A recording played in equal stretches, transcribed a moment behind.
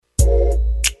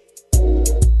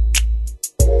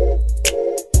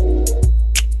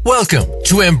Welcome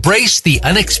to Embrace the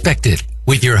Unexpected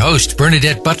with your host,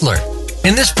 Bernadette Butler.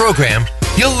 In this program,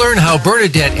 you'll learn how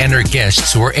Bernadette and her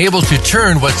guests were able to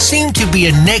turn what seemed to be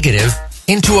a negative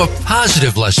into a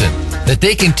positive lesson that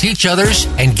they can teach others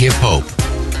and give hope.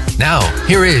 Now,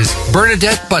 here is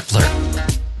Bernadette Butler.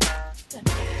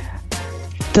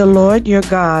 The Lord your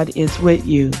God is with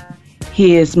you.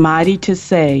 He is mighty to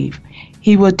save.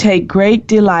 He will take great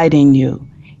delight in you.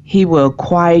 He will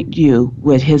quiet you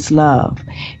with his love.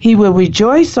 He will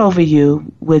rejoice over you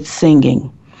with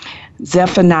singing.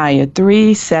 Zephaniah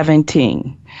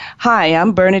 3:17. Hi,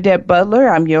 I'm Bernadette Butler.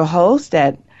 I'm your host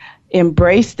at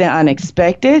Embrace the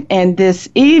Unexpected. And this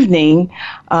evening,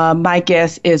 my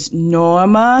guest is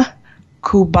Norma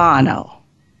Cubano.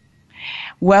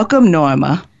 Welcome,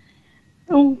 Norma.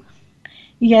 Oh,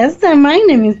 yes, my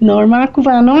name is Norma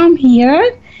Cubano. I'm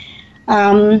here.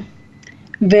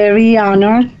 Very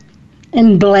honored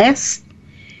and blessed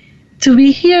to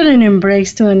be here and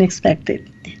embrace the unexpected.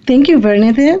 Thank you,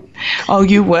 Bernadette. Oh,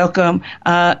 you're welcome.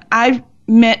 I've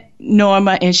met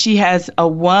Norma, and she has a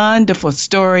wonderful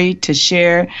story to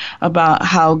share about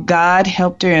how God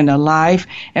helped her in her life.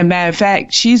 And matter of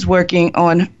fact, she's working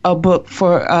on a book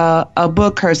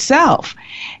herself,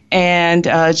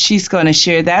 and she's going to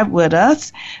share that with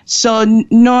us. So,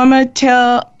 Norma,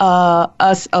 tell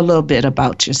us a little bit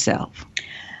about yourself.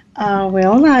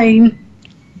 Well,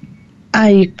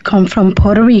 I come from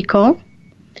Puerto Rico.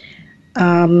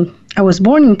 I was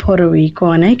born in Puerto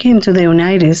Rico, and I came to the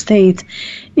United States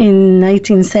in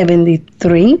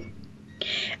 1973.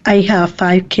 I have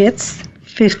 5 kids,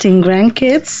 15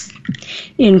 grandkids,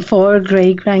 and 4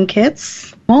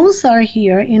 great-grandkids. Most are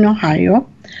here in Ohio,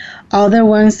 other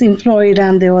ones in Florida,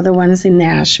 and the other ones in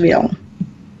Nashville.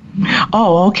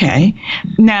 Oh, okay.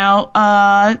 Now,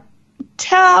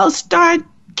 tell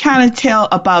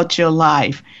about your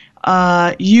life.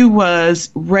 You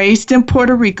was raised in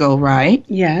Puerto Rico, right?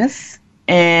 Yes.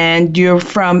 And you're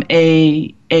from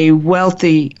a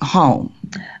wealthy home.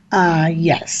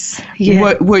 Yes.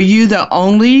 Yeah. Were you the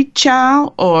only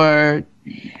child, or?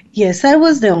 Yes, I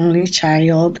was the only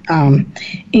child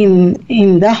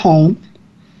in the home.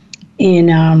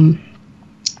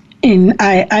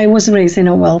 I was raised in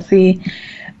a wealthy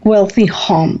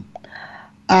home.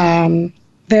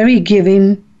 Very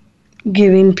giving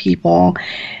people.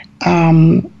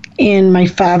 And my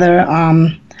father,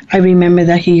 I remember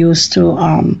that he used to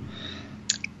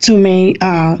make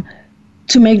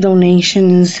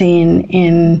donations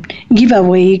and give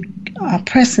away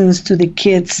presents to the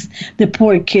kids, the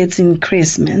poor kids in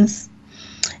Christmas.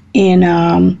 And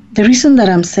the reason that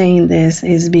I'm saying this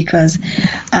is because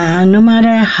no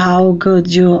matter how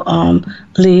good you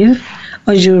live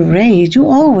or you're raised, you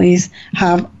always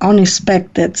have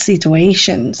unexpected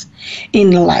situations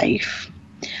in life.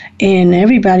 And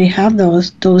everybody have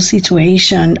those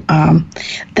situations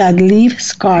that leave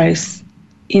scars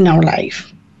in our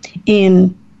life.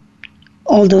 And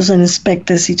all those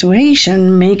unexpected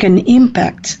situations make an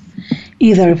impact,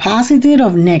 either positive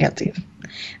or negative.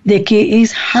 The key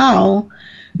is how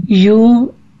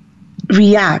you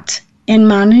react and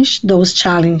manage those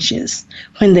challenges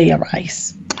when they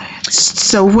arise.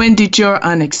 So when did your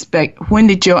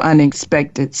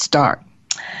unexpected start?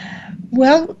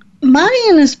 Well, my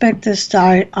unexpected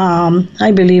start,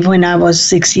 I believe, when I was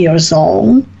 6 years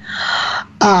old.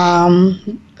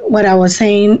 What I was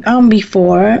saying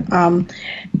before,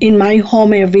 in my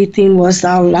home, everything was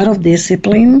a lot of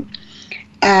discipline.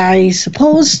 I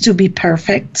supposed to be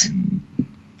perfect,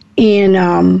 and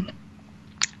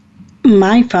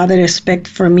my father expect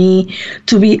for me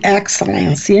to be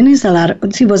excellent, and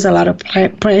it was a lot of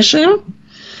pressure.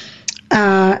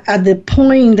 At the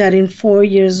point that in 4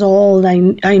 years old,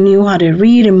 I knew how to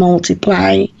read and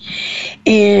multiply,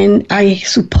 and I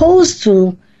supposed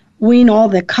to win all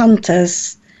the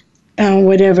contests,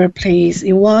 whatever place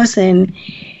it was, and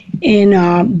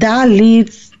that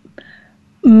leads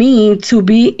me to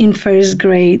be in first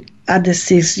grade at the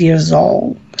 6 years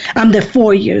old. I'm the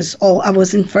 4 years old. I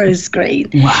was in first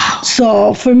grade. Wow.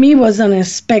 So for me, it was an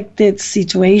unexpected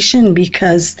situation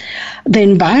because the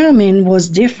environment was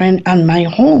different at my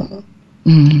home.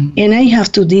 Mm-hmm. And I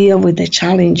have to deal with the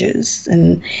challenges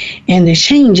and the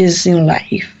changes in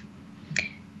life.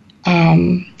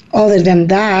 Other than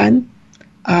that,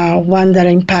 one that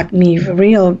impacted me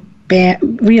real bad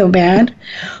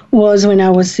was when I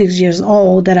was 6 years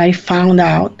old that I found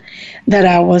out that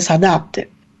I was adopted,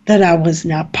 that I was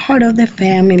not part of the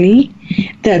family,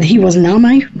 that he was not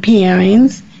my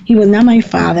parents, he was not my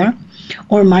father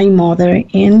or my mother.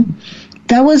 And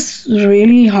that was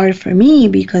really hard for me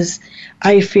because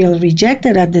I feel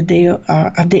rejected at the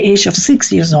age of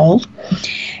 6 years old.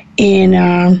 And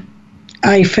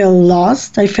I felt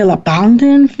lost. I felt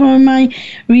abandoned from my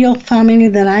real family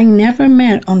that I never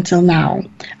met until now.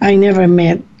 I never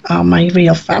met my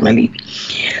real family.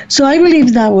 So I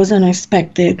believe that was an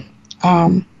unexpected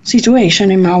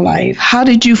situation in my life. How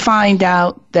did you find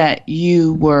out that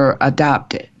you were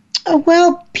adopted?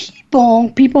 Well,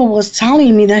 people was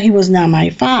telling me that he was not my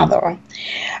father,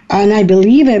 and I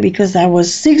believe it because I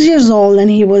was 6 years old and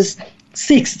he was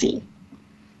 60.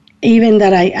 Even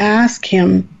that I asked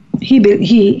him, he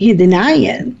denied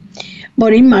it.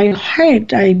 But in my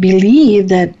heart, I believe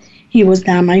that he was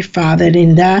not my father,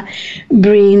 and that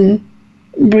bring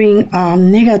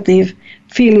negative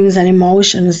feelings and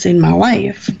emotions in my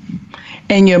life.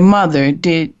 And your mother,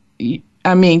 did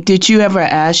you ever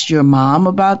ask your mom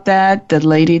about that? The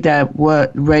lady that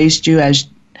raised you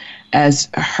as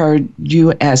her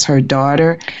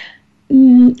daughter?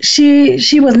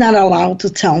 She was not allowed to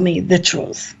tell me the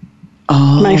truth.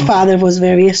 Oh. My father was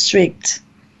very strict,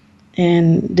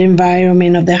 and the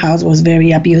environment of the house was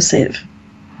very abusive.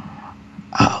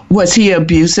 Was he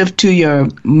abusive to your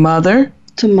mother?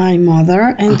 To my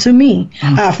mother and to me.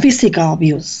 Physical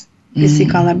abuse.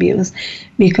 Physical abuse.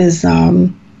 Because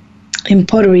in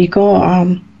Puerto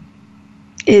Rico,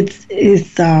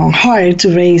 it's hard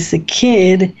to raise a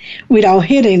kid without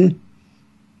hitting.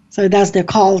 So that's the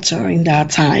culture in that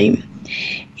time.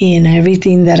 And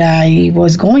everything that I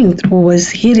was going through was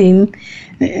hitting.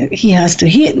 He has to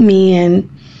hit me, and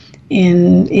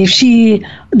if she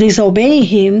disobeyed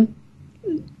him,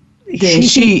 then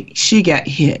she got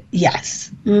hit.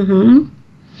 Yes. Mm-hmm.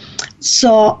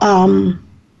 So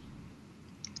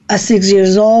at 6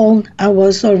 years old, I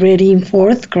was already in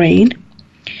 4th grade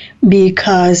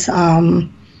because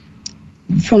from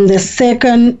the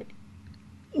second,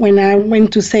 when I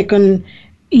went to second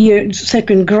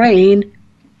grade,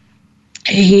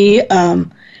 he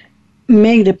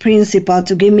made the principal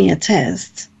to give me a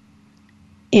test,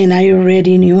 and I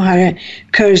already knew how to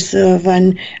cursive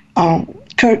and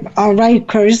write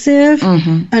cursive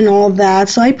and all that.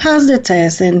 So I passed the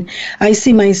test, and I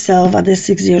see myself at the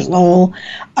 6 years old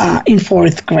in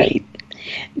 4th grade.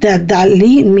 That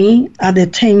lead me at the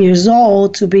 10 years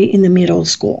old to be in the middle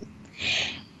school,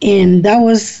 and that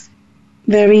was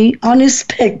very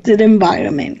unexpected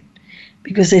environment,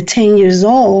 because at 10 years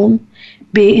old,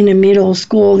 be in the middle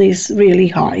school is really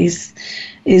hard.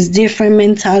 It's different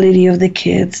mentality of the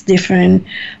kids, different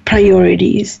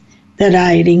priorities that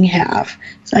I didn't have.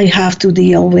 So I have to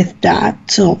deal with that.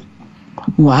 So,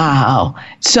 wow.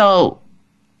 So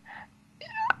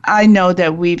I know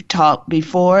that we've talked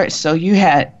before, so you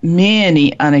had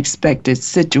many unexpected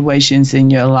situations in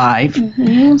your life.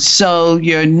 Mm-hmm. So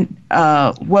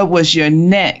what was your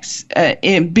next,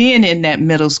 being in that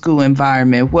middle school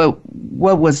environment, what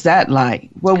was that like?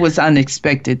 What was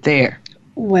unexpected there?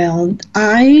 Well,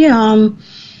 I,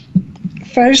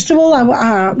 first of all,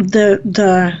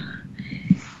 the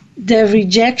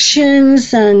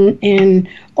rejections and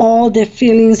all the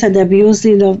feelings and the abuse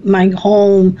of my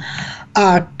home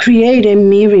created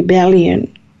me rebellion,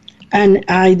 and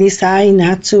I decided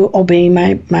not to obey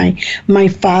my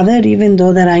father, even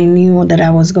though that I knew that I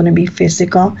was going to be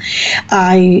physical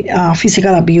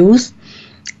abuse.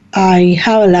 I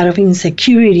have a lot of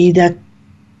insecurity that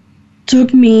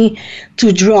took me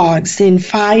to drugs and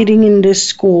fighting in the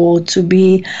school to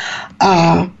be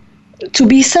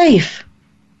safe.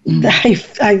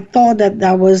 Mm-hmm. I thought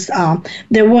that was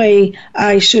the way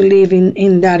I should live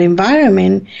in that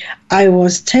environment. I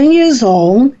was 10 years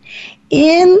old,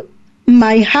 and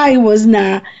my height was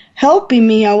not helping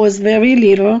me. I was very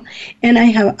little, and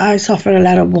I suffered a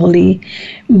lot of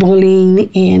bullying,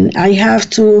 and I have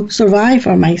to survive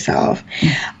for myself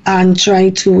and try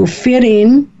to fit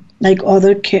in like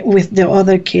with the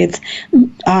other kids.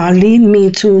 Lead me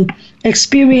to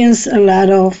experience a lot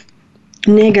of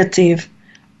negative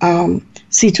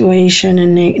situation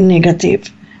and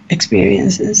negative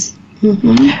experiences.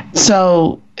 Mm-hmm.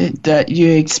 So that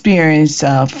you experienced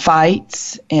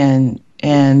fights and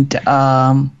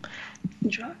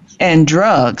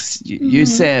drugs. You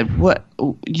said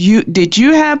did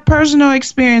you have personal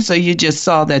experience, or you just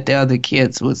saw that the other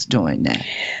kids was doing that?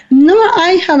 No,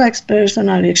 I have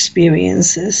personal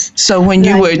experiences. So when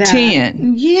you were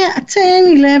 10? Yeah,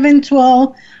 10, 11,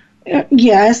 12.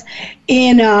 Yes,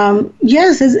 and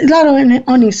yes, it's a lot of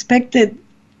unexpected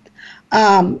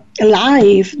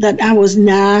life that I was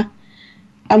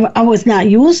not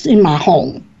used in my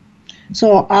home.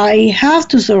 So I have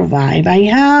to survive. I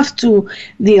have to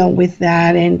deal with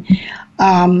that, and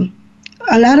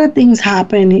a lot of things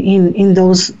happen in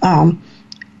those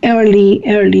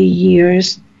early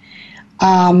years.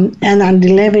 And at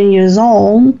 11 years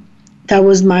old, that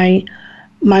was my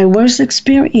worst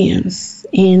experience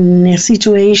in a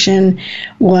situation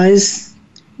was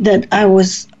that I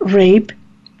was raped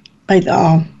by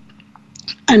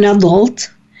an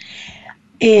adult,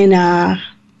 and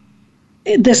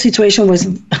the situation was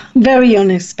very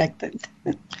unexpected.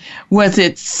 Was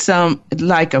it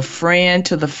like a friend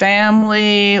to the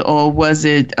family, or was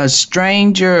it a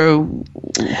stranger?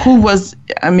 Who was?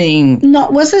 I mean, no,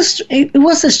 it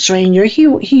was a stranger.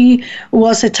 He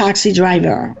was a taxi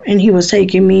driver, and he was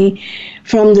taking me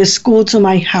from the school to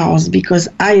my house because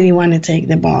I didn't want to take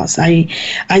the bus. I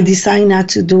decided not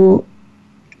to do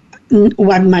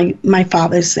what my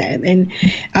father said, and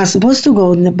I was supposed to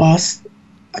go in the bus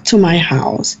to my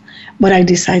house, but I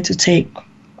decided to take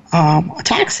a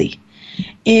taxi,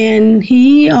 and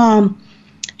he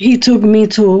took me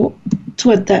to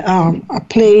a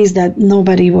place that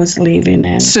nobody was living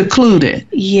in. Secluded.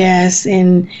 Yes,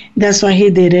 and that's why he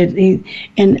did it.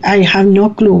 And I have no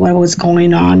clue what was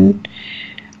going on,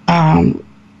 and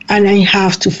I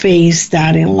have to face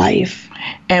that in life.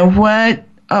 And what?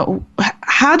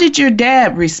 How did your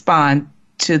dad respond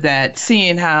to that?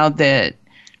 Seeing how that.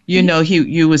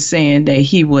 You were saying that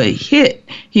he would hit,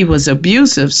 he was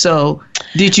abusive. So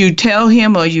did you tell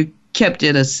him, or you kept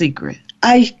it a secret?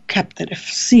 I kept it a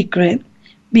secret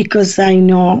because I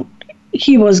know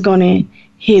he was going to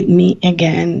hit me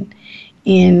again.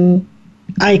 And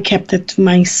I kept it to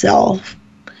myself,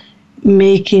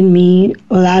 making me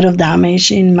a lot of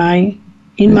damage in my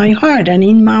heart and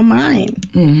in my mind.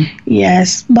 Mm-hmm.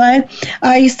 Yes, but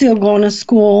I still going to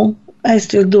school. I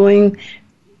still doing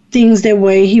things the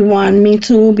way he wanted me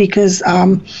to, because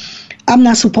I'm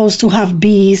not supposed to have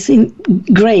B's in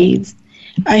grades.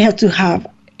 I have to have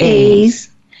A's.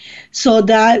 So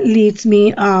that leads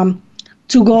me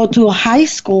to go to high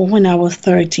school when I was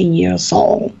 13 years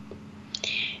old.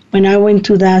 When I went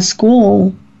to that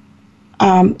school,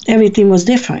 everything was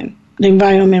different. The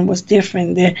environment was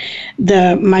different.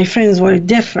 My friends were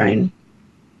different,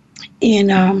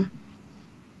 and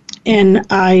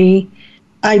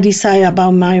I decided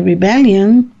about my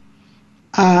rebellion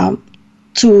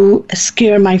to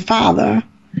scare my father,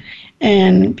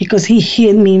 and because he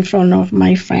hid me in front of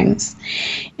my friends,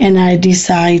 and I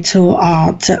decided to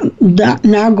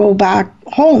not go back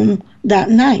home that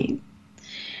night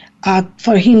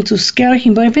for him to scare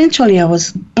him. But eventually, I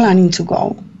was planning to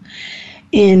go,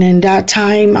 and in that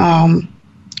time,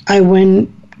 I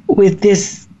went with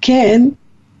this kid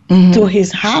to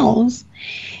his house,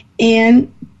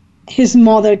 and his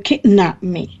mother kidnapped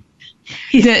me.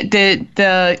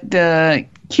 The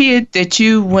kid that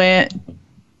you went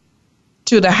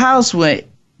to the house with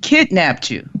kidnapped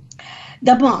you.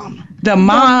 The mom. The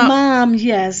mom,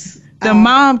 yes. The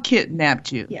mom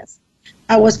kidnapped you. Yes.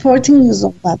 I was 14 years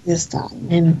old at this time,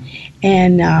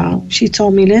 and she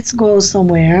told me, let's go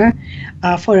somewhere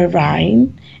for a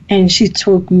ride. And she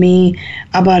took me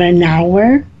about an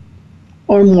hour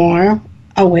or more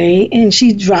away, and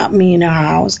she dropped me in a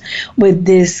house with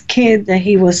this kid that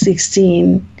he was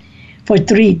 16 for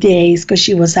 3 days because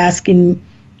she was asking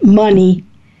money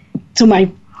to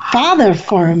my father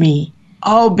for me.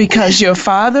 Oh, because your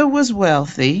father was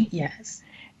wealthy. Yes.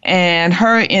 And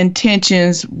her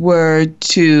intentions were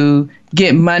to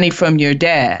get money from your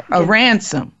dad, a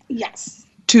ransom. Yes.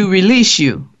 To release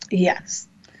you. Yes.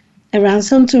 A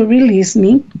ransom to release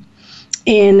me.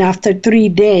 And after 3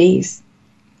 days,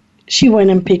 she went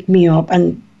and picked me up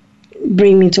and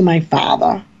bring me to my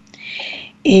father.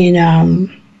 And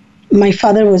my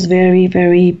father was very,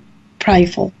 very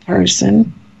prideful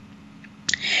person.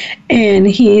 And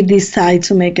he decided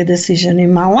to make a decision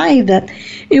in my life that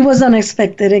it was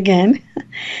unexpected again.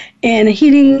 And he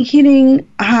didn't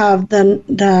have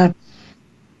the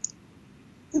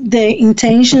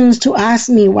intentions to ask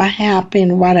me what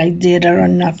happened, what I did or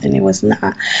nothing. It was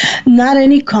not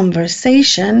any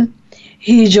conversation.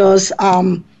 He just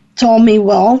told me,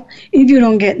 well, if you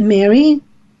don't get married,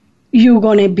 you're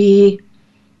going to be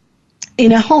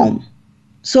in a home.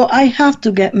 So I have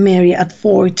to get married at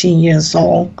 14 years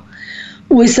old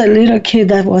with a little kid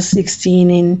that was 16.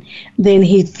 And then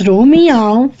he threw me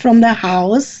out from the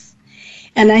house,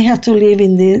 and I have to live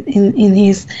in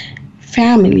his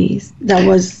family that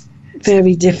was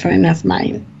very different as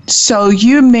mine. So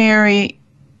you married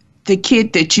the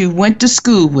kid that you went to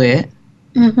school with.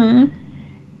 Mm-hmm.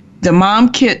 The mom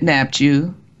kidnapped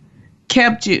you,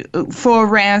 kept you for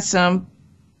ransom,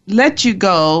 let you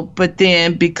go, but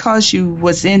then because you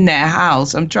was in that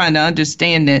house, I'm trying to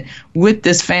understand that with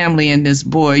this family and this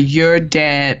boy, your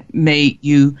dad made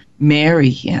you marry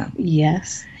him.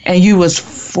 Yes. And you was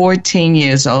 14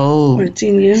 years old.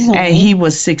 14 years old. And he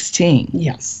was 16.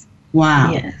 Yes.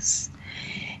 Wow. Yes.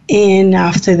 And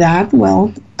after that,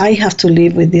 well, I have to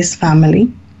live with this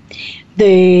family.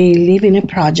 They live in a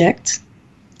project,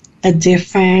 a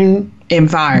different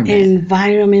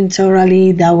environment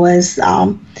totally, that was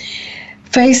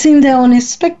facing the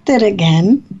unexpected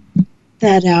again.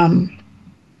 That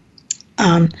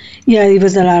it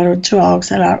was a lot of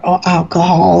drugs, a lot of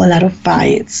alcohol, a lot of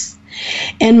fights,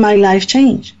 and my life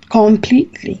changed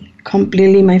completely.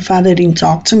 My father didn't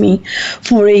talk to me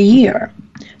for a year,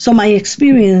 so my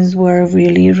experience were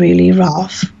really, really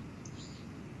rough.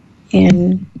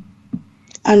 And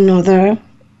another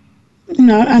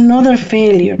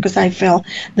failure, because I felt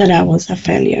that I was a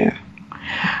failure.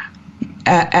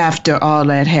 After all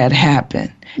that had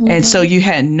happened. Mm-hmm. And so you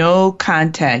had no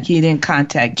contact. He didn't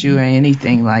contact you or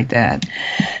anything like that?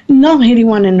 No, he didn't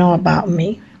want to know about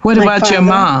me. What about your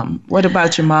mom?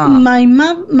 My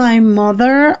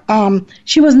mother,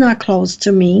 she was not close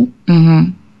to me.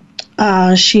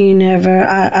 Mm-hmm. She never,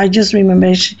 I just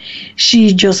remember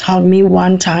she just hugged me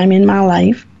one time in my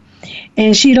life.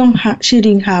 And she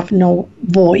didn't have no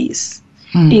voice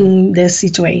in the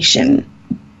situation.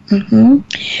 Mm-hmm.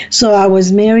 So I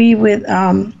was married with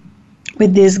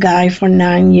this guy for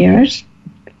 9 years,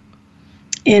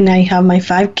 and I have my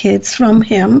 5 kids from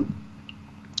him.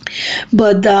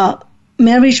 But the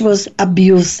marriage was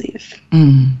abusive.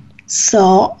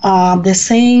 So the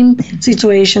same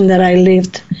situation that I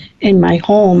lived in my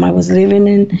home, I was living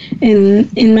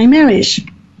in my marriage.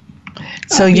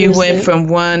 So abusive. You went from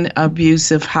one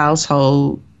abusive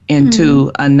household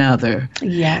into another.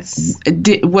 Yes.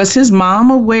 Was his mom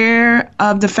aware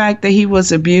of the fact that he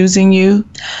was abusing you?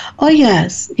 Oh,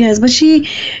 yes. But she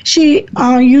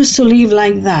used to live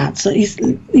like that. So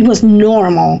it was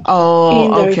normal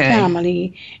in their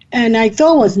family. And I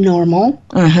thought it was normal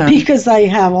because I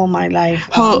have all my life.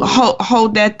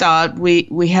 Hold that thought.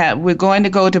 We're going to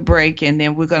go to break, and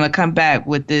then we're going to come back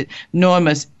with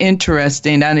Norma's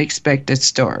interesting, unexpected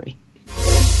story.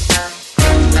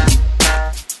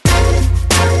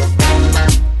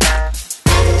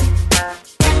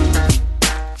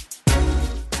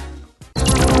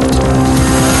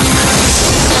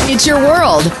 It's your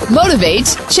world.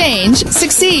 Motivate, change,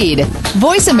 succeed.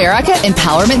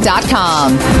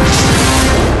 VoiceAmericaEmpowerment.com.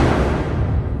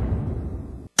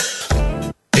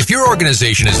 If your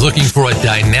organization is looking for a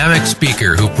dynamic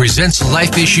speaker who presents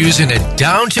life issues in a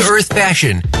down-to-earth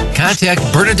fashion, contact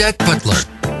Bernadette Butler,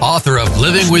 author of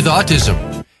Living with Autism.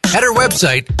 At her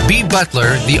website,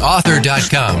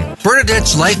 bebutlertheauthor.com,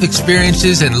 Bernadette's life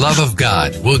experiences and love of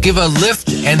God will give a lift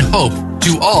and hope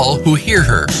to all who hear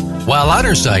her. While on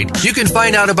her site, you can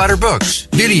find out about her books,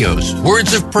 videos,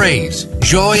 words of praise,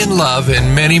 joy and love,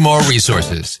 and many more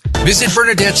resources. Visit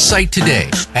Bernadette's site today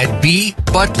at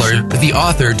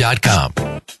bebutlertheauthor.com.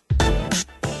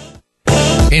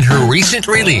 In her recent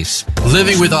release,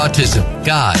 Living with Autism,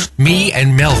 God, Me,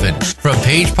 and Melvin, from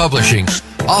Page Publishing,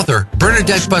 author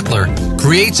Bernadette Butler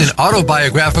creates an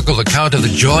autobiographical account of the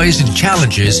joys and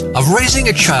challenges of raising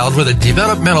a child with a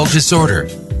developmental disorder,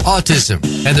 autism,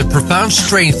 and the profound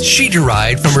strength she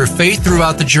derived from her faith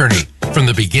throughout the journey, from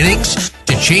the beginnings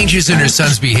to changes in her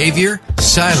son's behavior,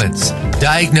 silence,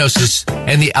 diagnosis,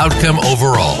 and the outcome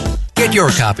overall. Get your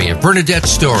copy of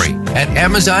Bernadette's story at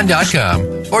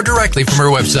Amazon.com or directly from her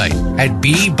website at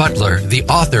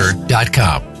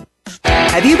bebutlertheauthor.com.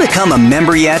 Have you become a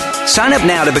member yet? Sign up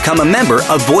now to become a member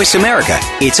of Voice America.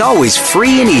 It's always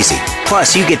free and easy.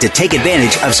 Plus, you get to take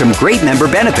advantage of some great member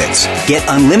benefits. Get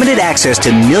unlimited access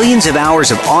to millions of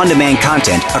hours of on-demand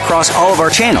content across all of our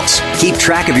channels. Keep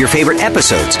track of your favorite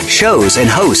episodes, shows, and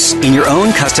hosts in your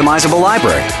own customizable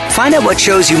library. Find out what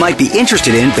shows you might be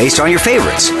interested in based on your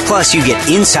favorites. Plus, you get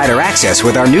insider access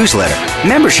with our newsletter.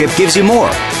 Membership gives you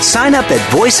more. Sign up at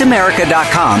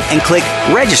voiceamerica.com and click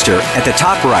register at the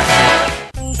top right.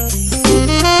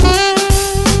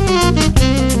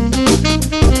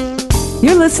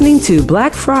 You're listening to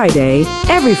Black Friday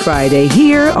every Friday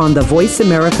here on the Voice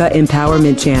America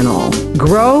Empowerment Channel.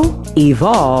 Grow,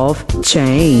 evolve,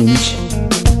 change.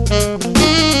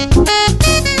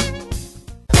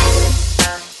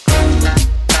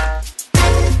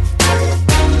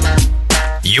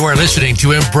 You are listening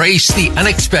to Embrace the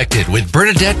Unexpected with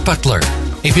Bernadette Butler.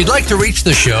 If you'd like to reach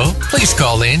the show, please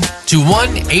call in to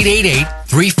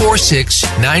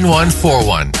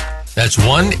 1-888-346-9141. That's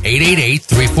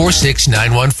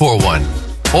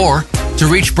 1-888-346-9141. Or to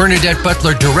reach Bernadette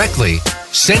Butler directly,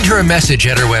 send her a message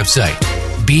at her website,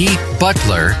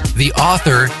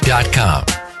 bebutlertheauthor.com.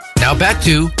 Now back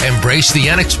to Embrace the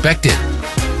Unexpected.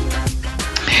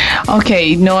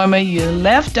 Okay, Norma, you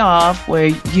left off where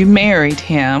you married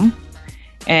him,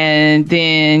 And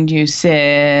then you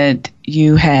said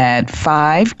you had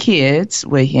 5 kids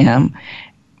with him,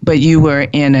 but you were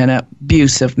in an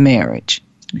abusive marriage.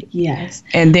 Yes.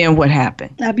 And then what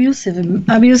happened?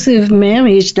 Abusive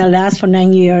marriage that lasts for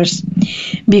 9 years,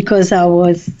 because I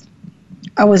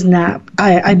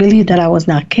believe that I was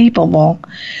not capable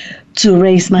to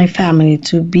raise my family,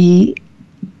 to be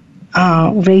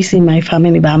raising my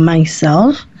family by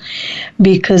myself,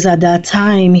 because at that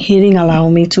time he didn't allow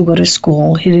me to go to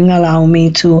school. He didn't allow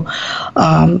me to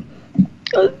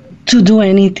do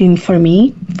anything for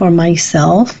me, for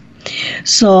myself.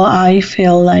 So I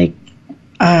feel like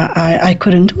I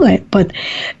couldn't do it. But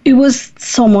it was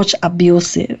so much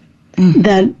abusive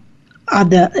that at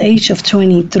the age of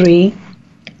 23,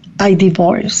 I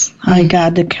divorced. I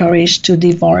got the courage to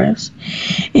divorce.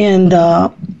 And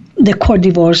the court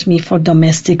divorced me for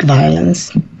domestic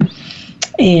violence.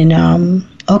 And,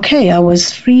 I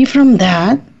was free from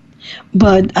that.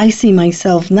 But I see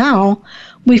myself now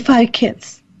with 5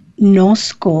 kids, no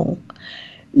school,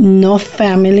 no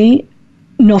family,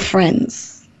 no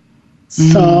friends.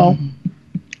 So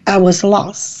I was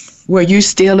lost. Were you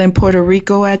still in Puerto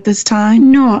Rico at this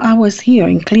time? No, I was here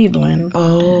in Cleveland.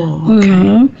 Oh,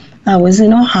 okay. I was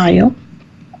in Ohio,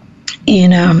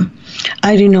 and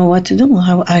I didn't know what to do.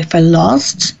 I felt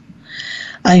lost.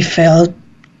 I felt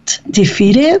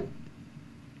defeated.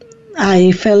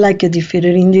 I felt like a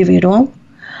defeated individual,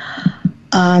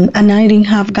 and I didn't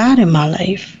have God in my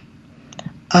life.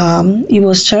 It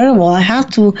was terrible. I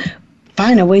had to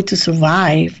find a way to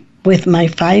survive with my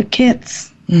 5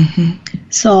 kids.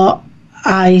 So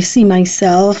I see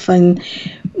myself and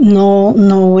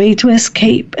no way to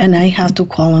escape, and I have to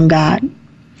call on God.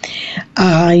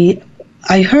 I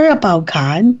heard about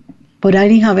God, but I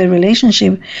didn't have a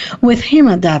relationship with him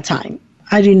at that time.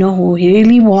 I didn't know who he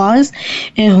really was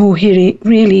and who he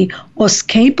really was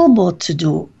capable to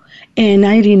do. And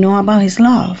I didn't know about his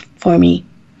love for me.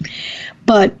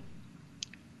 But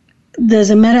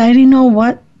doesn't matter, I didn't know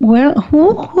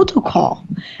who to call.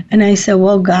 And I said,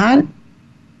 well, God,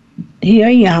 here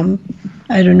I am.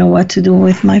 I don't know what to do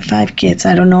with my 5 kids.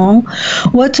 I don't know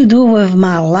what to do with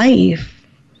my life.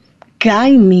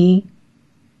 Guide me.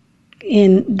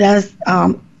 And that's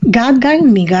God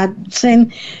guided me. God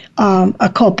sent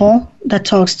a couple that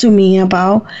talks to me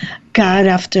about God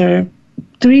after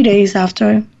 3 days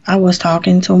after I was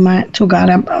talking to God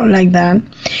about, like that.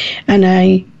 And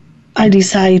I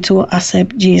decided to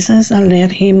accept Jesus and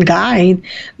let him guide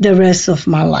the rest of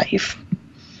my life,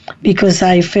 because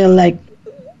I feel like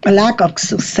a lack of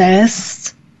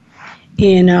success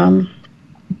and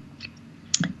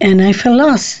I feel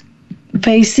lost,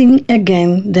 facing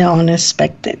again the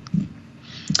unexpected.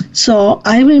 So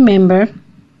I remember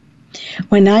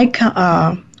when I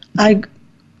call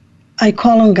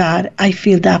on God, I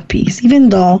feel that peace, even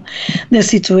though the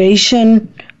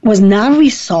situation was not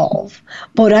resolved,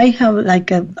 but I have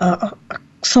like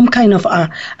some kind of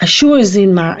assurance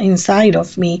inside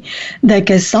of me that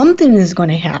something is going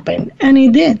to happen, and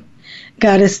it did.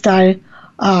 God started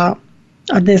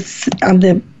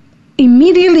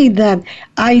immediately that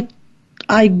I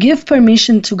give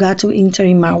permission to God to enter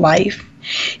in my life.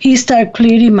 He started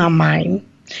clearing my mind.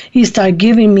 He started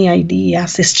giving me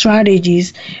ideas,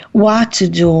 strategies, what to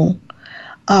do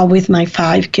with my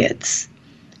 5 kids.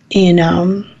 And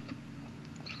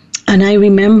I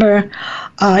remember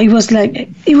it was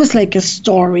like a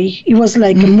story. It was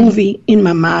like a movie in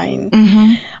my mind.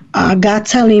 God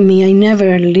telling me, I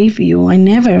never leave you. I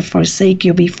never forsake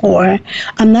you before.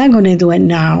 I'm not going to do it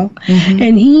now.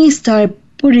 And he started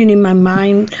putting in my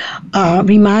mind,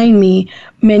 remind me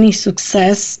many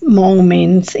success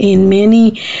moments in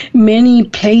many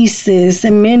places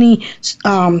and many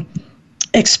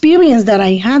experience that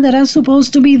I had, that I'm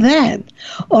supposed to be dead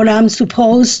or I'm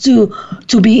supposed to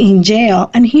be in jail.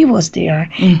 And he was there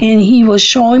and he was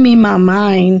showing me in my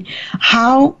mind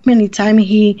how many times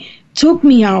he took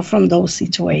me out from those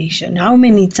situations, how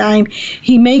many times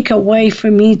he make a way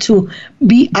for me to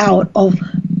be out of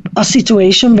a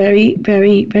situation, very,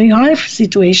 very, very hard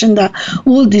situation that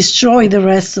will destroy the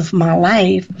rest of my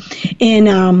life.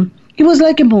 And it was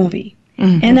like a movie.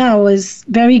 And I was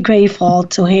very grateful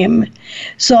to him.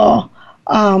 So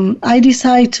I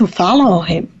decided to follow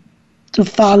him,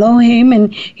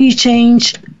 and he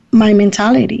changed my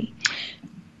mentality.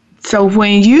 So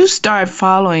when you start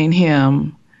following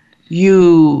him,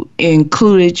 you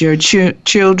included your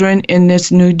children in this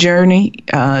new journey?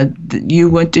 You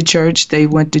went to church, they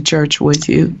went to church with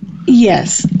you?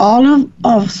 Yes, all of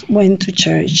us went to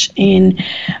church. And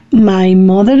my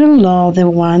mother-in-law, the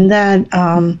one that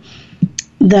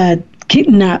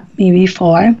kidnapped me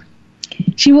before,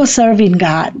 she was serving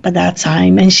God by that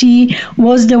time, and she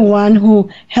was the one who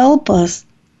helped us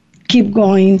keep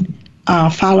going,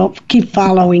 keep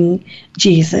following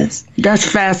Jesus. That's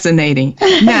fascinating.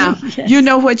 Now, Yes. you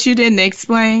know what you didn't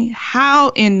explain? How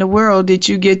in the world did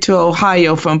you get to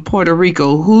Ohio from Puerto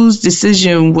Rico? Whose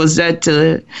decision was that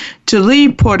to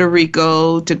leave Puerto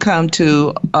Rico to come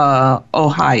to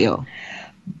Ohio?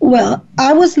 Well,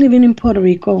 I was living in Puerto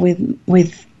Rico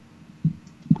with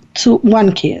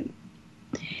one kid,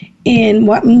 and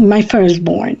my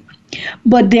firstborn.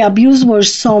 But the abuse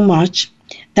was so much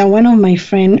that one of my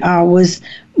friend was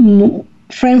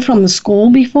friend from school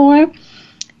before.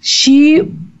 She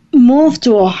moved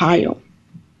to Ohio.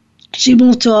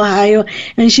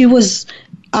 And she was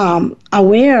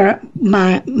aware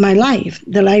my life,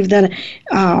 the life that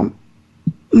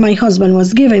my husband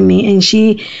was giving me, and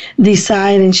she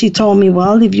decided, and she told me,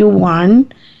 well, if you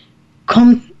want,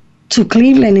 come to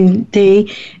Cleveland, and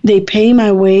they pay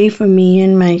my way for me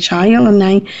and my child, and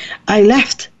I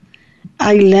left.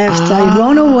 I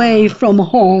run away from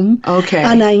home. Okay.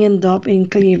 And I end up in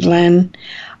Cleveland,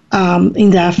 in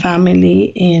that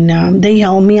family, and they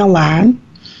helped me a lot.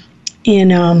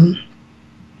 And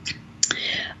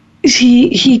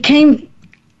he came.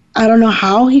 I don't know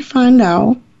how he found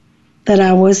out that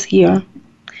I was here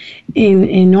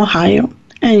in Ohio,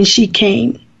 and she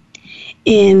came.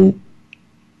 And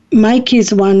my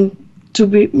kids want to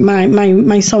be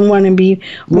my son want to be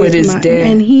with his dad,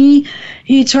 and he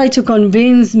tried to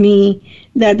convince me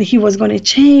that he was going to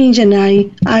change, and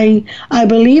I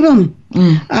believe him.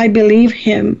 I believe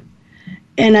him,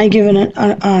 and I give it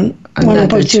one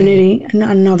opportunity and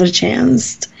another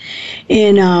chance.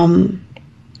 And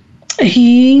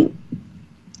he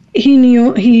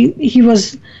knew he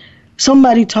was,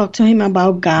 somebody talked to him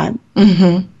about God,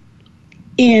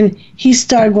 and he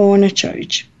started going to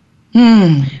church.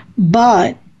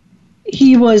 But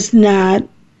he was not,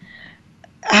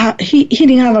 he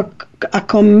didn't have a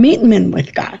commitment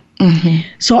with God.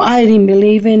 So I didn't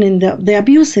believe in, and the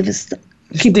abusive is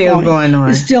still going on.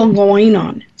 It's still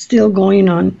going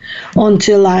on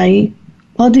until I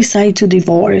decided to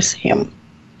divorce him.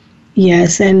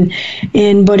 Yes, and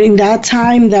but in that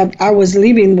time that I was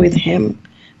living with him,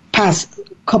 past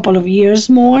couple of years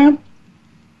more,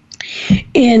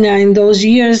 and in those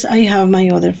years I have my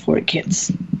other 4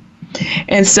 kids.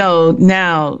 And so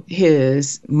now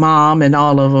his mom and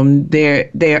all of them,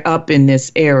 they're up in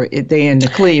this area. They're in the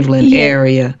Cleveland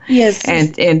area. Yes.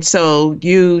 And so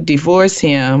you divorce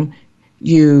him.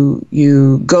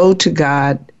 You go to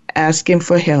God, ask him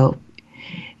for help.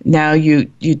 Now you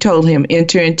told him,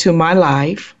 enter into my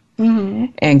life.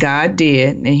 And God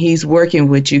did, and he's working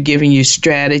with you, giving you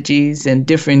strategies and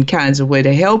different kinds of way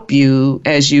to help you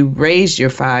as you raise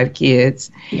your 5 kids.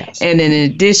 Yes. And in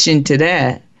addition to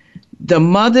that, the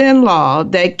mother-in-law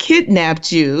that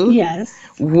kidnapped you, Yes.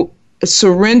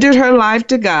 Surrendered her life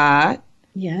to God,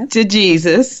 Yes. to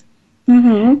Jesus,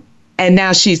 and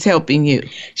now she's helping you.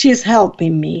 She's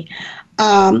helping me.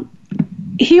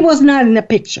 He was not in the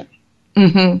picture.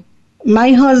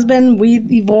 My husband, we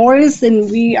divorced, and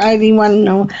I didn't want to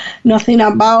know nothing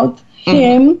about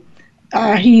him.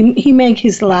 He made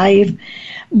his life,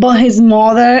 but his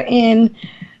mother and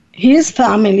his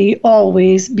family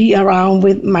always be around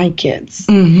with my kids,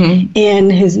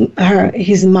 and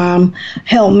his mom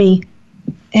helped me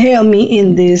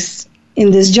in this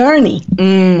journey,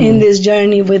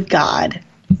 with God.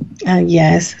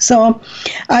 Yes, so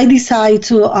I decided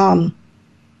to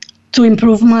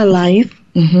improve my life.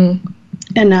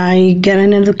 And I get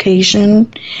an education.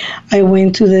 I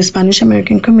went to the Spanish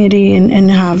American Committee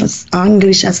and have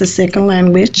English as a second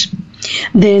language.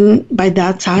 Then by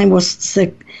that time was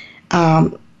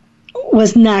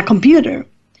not computer,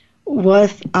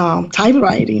 was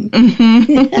typewriting.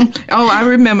 Oh, I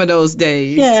remember those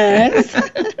days. Yes.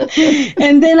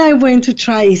 And then I went to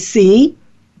try C,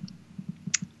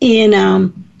 and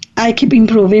I keep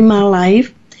improving my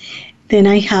life. Then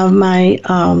I have my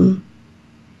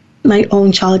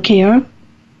own child care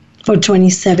for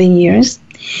 27 years.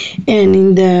 And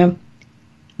in the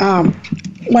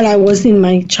when I was in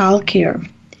my child care,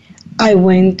 I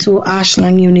went to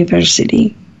Ashland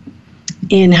University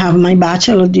and have my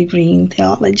bachelor degree in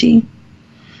theology.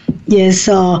 Yes,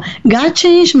 so God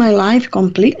changed my life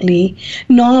completely.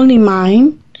 Not only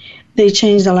mine, they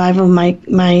changed the life of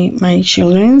my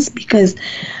children's, because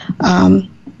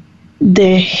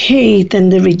the hate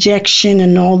and the rejection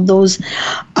and all those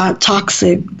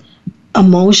toxic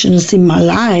emotions in my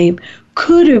life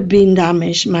could have been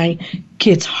damaged my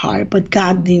kids' heart, but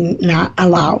God did not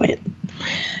allow it.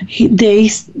 They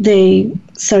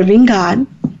serving God,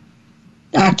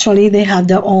 Actually, they have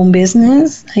their own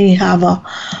business. I have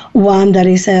one that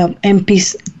is a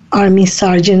MP Army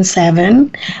Sergeant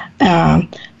 7.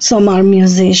 Some are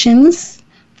musicians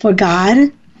for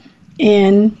God,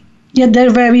 and yet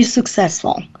they're very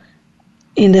successful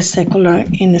in the secular,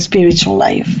 in the spiritual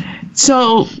life.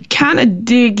 So kind of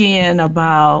dig in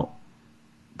about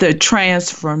the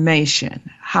transformation,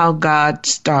 how God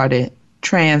started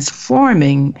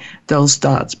transforming those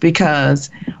thoughts, because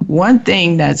one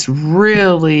thing that's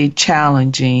really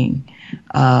challenging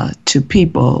to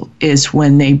people is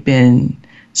when they've been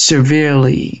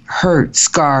severely hurt,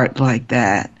 scarred like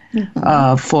that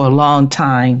for a long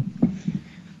time.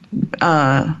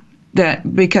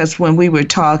 That because when we were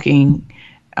talking,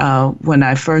 when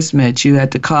I first met you at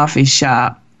the coffee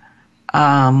shop,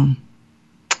 I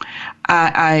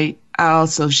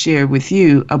also shared with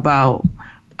you about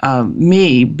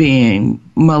me being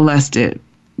molested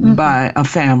by a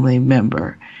family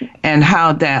member, and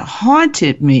how that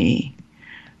haunted me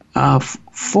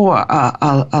for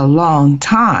a long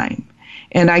time.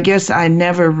 And I guess I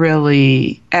never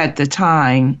really, at the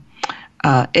time,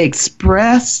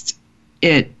 expressed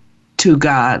it to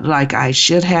God like I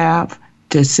should have,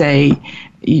 to say,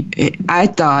 I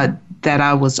thought that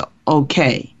I was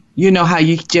okay. You know how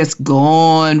you just go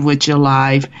on with your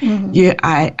life.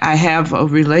 I have a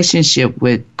relationship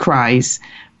with Christ,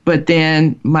 but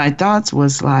then my thoughts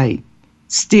was like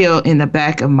still in the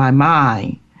back of my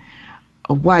mind.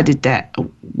 Why did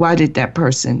that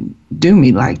person do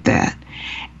me like that?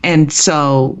 And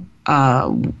so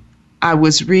I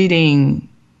was reading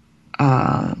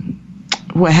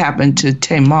what happened to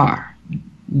Tamar,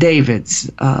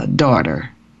 David's daughter,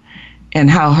 and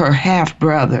how her half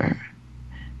brother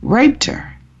raped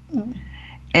her.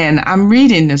 And I'm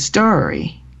reading the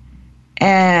story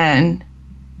and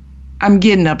I'm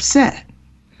getting upset.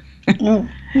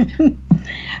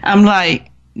 I'm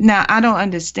like, now I don't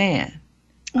understand.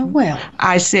 Oh, well.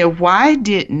 I said, why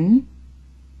didn't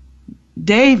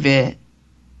David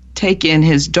take in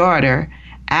his daughter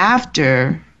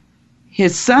after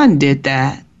his son did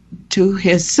that to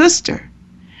his sister?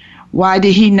 Why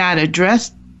did he not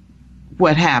address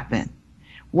what happened?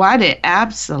 Why did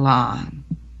Absalom,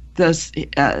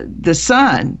 the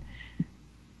son,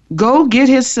 go get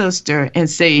his sister and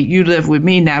say, you live with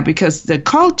me now? Because the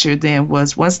culture then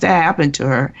was, once that happened to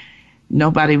her,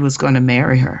 nobody was going to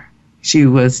marry her.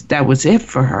 That was it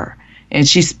for her. And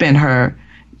she spent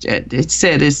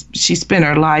she spent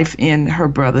her life in her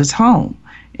brother's home,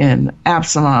 in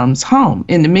Absalom's home.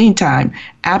 In the meantime,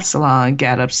 Absalom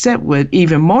got upset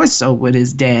even more so with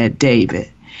his dad, David.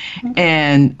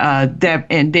 And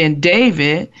then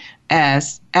David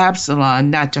asked Absalom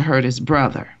not to hurt his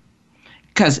brother,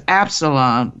 because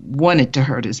Absalom wanted to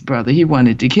hurt his brother. He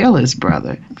wanted to kill his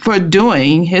brother for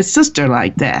doing his sister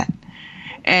like that.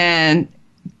 And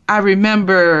I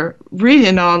remember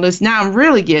reading all this. Now I'm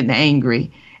really getting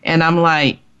angry, and I'm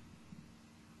like,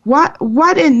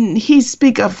 why didn't he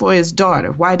speak up for his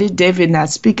daughter? Why did David not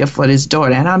speak up for his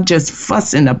daughter? And I'm just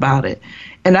fussing about it,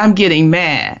 and I'm getting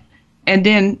mad. And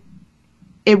then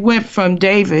it went from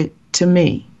David to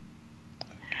me.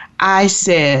 I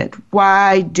said,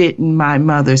 why didn't my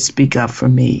mother speak up for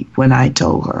me when I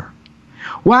told her?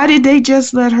 Why did they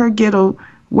just let her get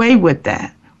away with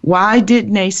that? Why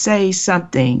didn't they say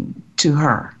something to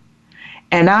her?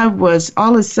 And all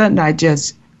of a sudden, I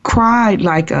just cried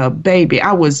like a baby.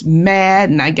 I was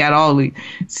mad, and I got all the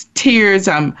tears.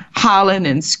 I'm hollering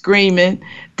and screaming.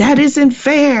 That isn't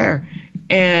fair.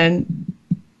 And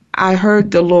I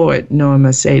heard the Lord,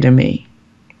 Norma, say to me,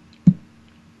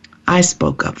 I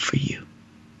spoke up for you.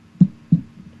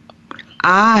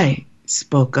 I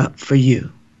spoke up for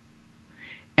you.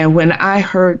 And when I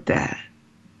heard that,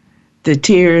 the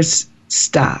tears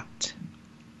stopped.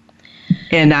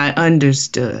 And I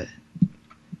understood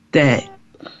that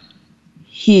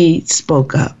he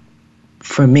spoke up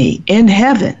for me in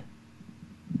heaven,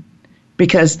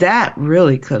 because that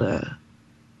really could have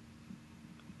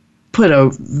put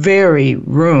a very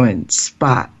ruined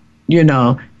spot. You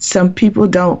know, some people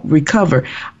don't recover.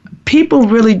 People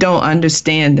really don't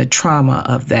understand the trauma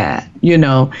of that, you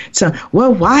know. So,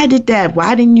 well, why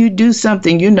didn't you do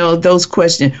something? You know, those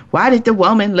questions. Why did the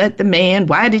woman let the man?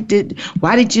 Why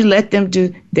did you let them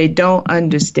do? They don't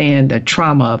understand the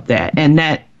trauma of that. And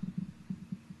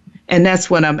that's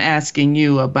what I'm asking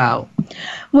you about.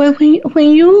 Well,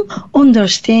 when you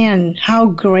understand how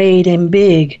great and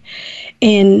big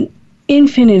and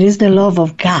infinite is the love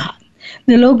of God,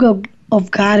 the love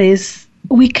of God is,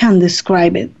 we can't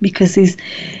describe it, because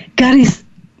God is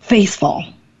faithful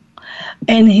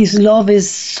and his love is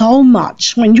so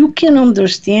much. When you can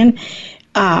understand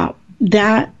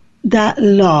that that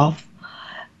love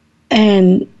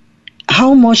and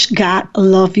how much God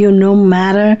loves you, no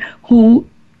matter who,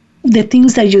 the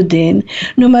things that you did,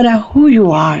 no matter who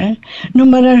you are, no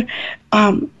matter,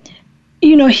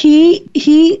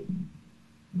 He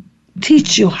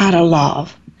teach you how to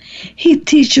love. He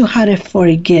teach you how to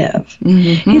forgive.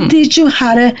 Mm-hmm. He teach you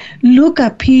how to look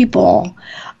at people,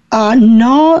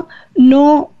 know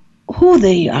who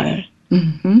they are.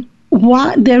 Mm-hmm.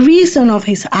 What the reason of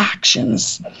his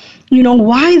actions,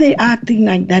 why they acting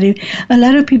like that. A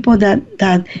lot of people that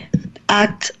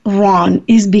act wrong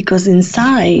is because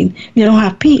inside they don't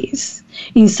have peace.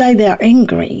 Inside they are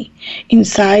angry.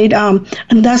 Inside, and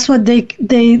that's what they're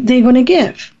gonna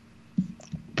give.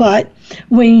 But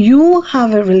when you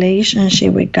have a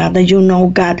relationship with God, that you know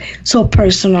God so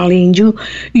personally, and you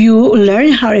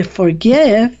learn how to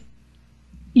forgive,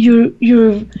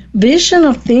 your vision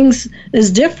of things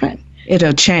is different.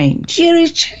 It'll change. It'll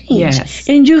change. Yes.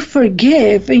 And you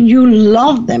forgive and you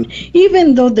love them.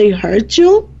 Even though they hurt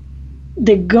you,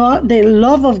 the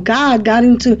love of God got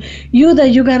into you,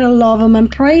 that you got to love them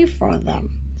and pray for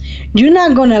them. You're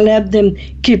not going to let them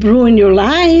keep ruining your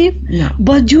life. No.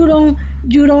 But you don't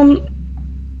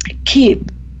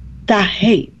keep that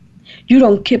hate. You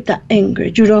don't keep that anger.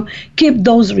 You don't keep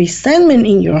those resentment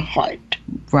in your heart.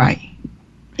 Right.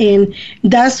 And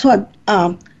that's what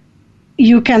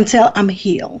you can tell. I'm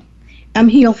healed. I'm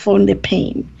healed from the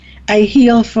pain. I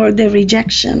heal for the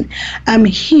rejection. I'm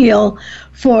healed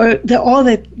for all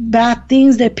the bad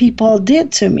things that people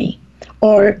did to me,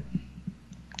 or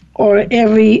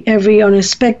every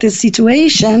unexpected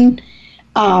situation,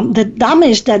 the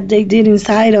damage that they did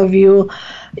inside of you.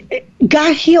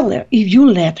 God healed it if you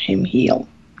let Him heal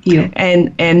you.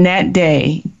 And that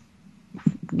day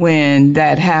when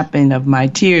that happened, of my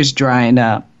tears drying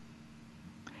up,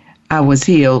 I was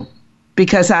healed,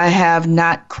 because I have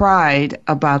not cried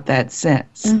about that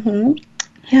since. Mm-hmm.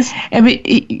 Yes. I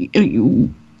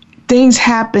mean, things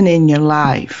happen in your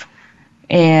life,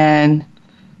 and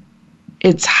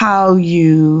it's how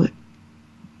you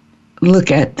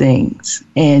look at things.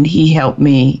 And He helped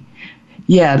me.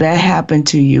 Yeah, that happened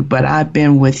to you, but I've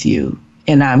been with you,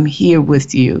 and I'm here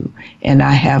with you, and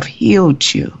I have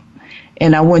healed you.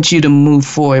 And I want you to move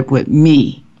forward with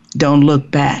me. Don't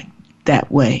look back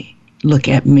that way. Look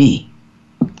at me.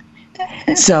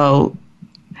 So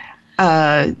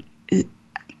I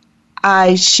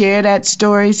share that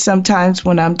story sometimes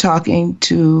when I'm talking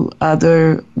to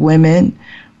other women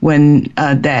when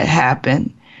that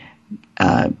happened,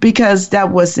 because that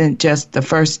wasn't just the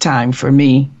first time for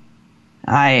me.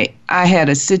 I had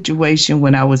a situation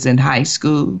when I was in high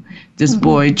school. This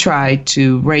boy tried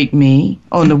to rape me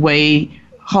on the way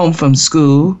home from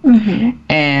school,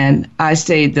 and I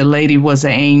said the lady was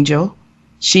an angel.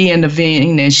 She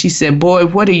intervened, and she said, "Boy,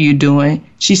 what are you doing?"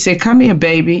 She said, "Come here,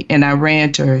 baby." And I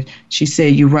ran to her. She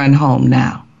said, "You run home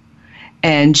now."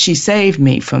 And she saved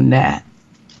me from that.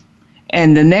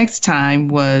 And the next time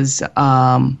was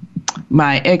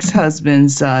my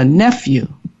ex-husband's nephew.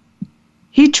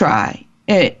 He tried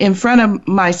in front of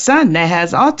my son that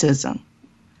has autism.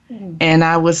 And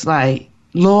I was like,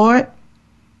 Lord,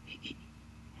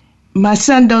 my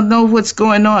son don't know what's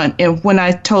going on. And when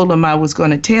I told him I was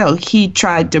going to tell, he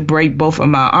tried to break both of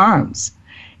my arms.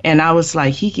 And I was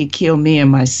like, he could kill me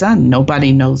and my son.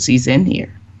 Nobody knows he's in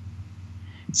here.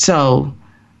 So,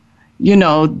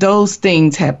 those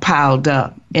things had piled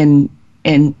up. And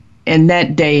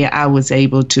that day I was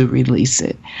able to release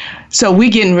it. So we're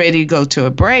getting ready to go to a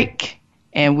break,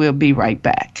 and we'll be right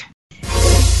back.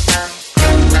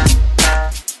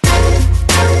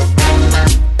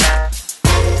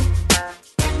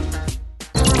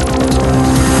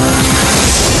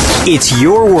 It's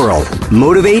your world.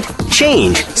 Motivate,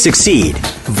 change, succeed.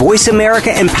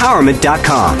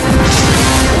 VoiceAmericaEmpowerment.com.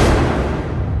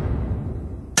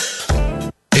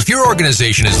 If your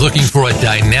organization is looking for a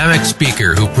dynamic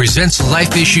speaker who presents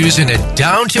life issues in a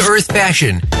down-to-earth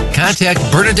fashion, contact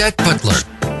Bernadette Butler,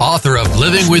 author of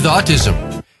Living with Autism.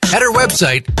 At her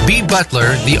website,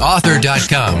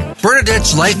 bebutlertheauthor.com,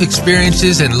 Bernadette's life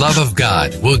experiences and love of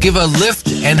God will give a lift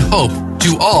and hope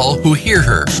to all who hear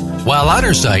her. While on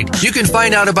her site, you can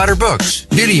find out about her books,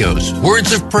 videos,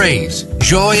 words of praise,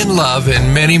 joy and love,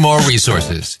 and many more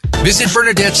resources. Visit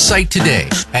Bernadette's site today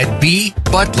at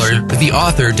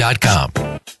bebutlertheauthor.com.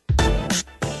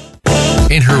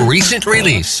 In her recent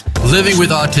release, Living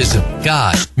with Autism,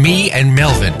 God, Me, and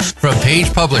Melvin, from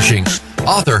Page Publishing,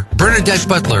 author Bernadette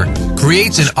Butler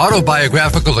creates an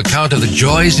autobiographical account of the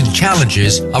joys and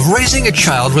challenges of raising a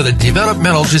child with a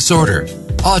developmental disorder,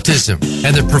 autism,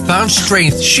 and the profound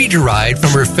strength she derived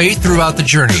from her faith throughout the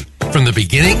journey, from the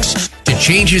beginnings to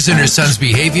changes in her son's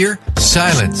behavior,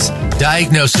 silence,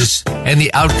 diagnosis, and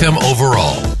the outcome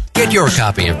overall. Get your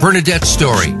copy of Bernadette's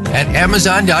story at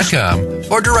Amazon.com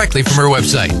or directly from her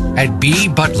website at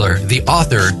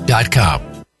bbutlertheauthor.com.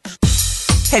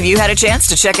 Have you had a chance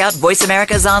to check out Voice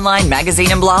America's online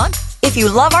magazine and blog? If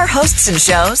you love our hosts and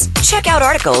shows, check out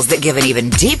articles that give an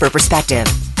even deeper perspective,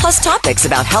 plus topics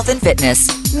about health and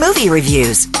fitness, movie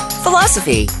reviews,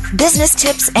 philosophy, business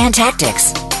tips and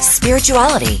tactics,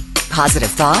 spirituality, positive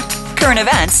thought, current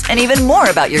events, and even more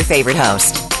about your favorite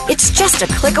host. It's just a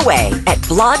click away at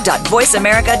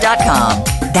blog.voiceamerica.com.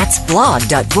 That's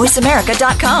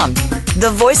blog.voiceamerica.com.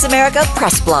 The Voice America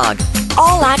Press Blog.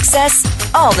 All access,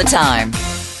 all the time.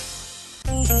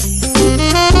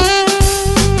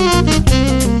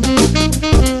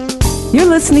 You're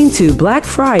listening to Black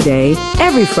Friday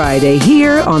every Friday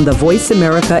here on the Voice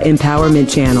America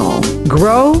Empowerment Channel.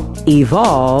 Grow,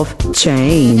 evolve,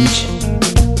 change.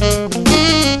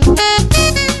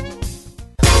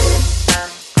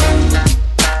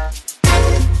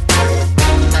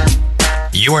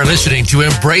 You are listening to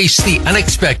Embrace the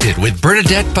Unexpected with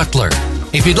Bernadette Butler.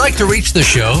 If you'd like to reach the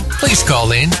show, please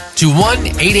call in to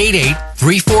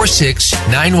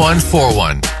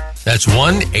 1-888-346-9141. That's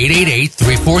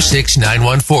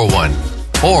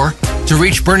 1-888-346-9141. Or to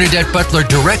reach Bernadette Butler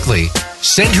directly,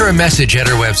 send her a message at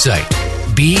her website,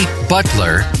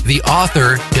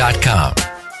 bbutlertheauthor.com.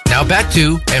 Now back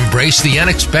to Embrace the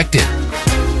Unexpected.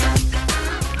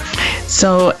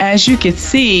 So as you can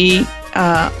see,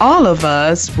 all of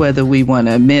us, whether we want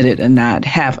to admit it or not,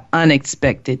 have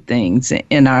unexpected things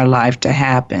in our life to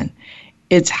happen.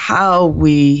 It's how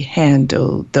we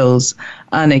handle those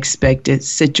unexpected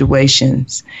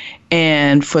situations.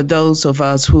 And for those of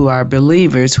us who are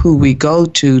believers, who we go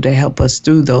to help us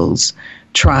through those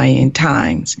trying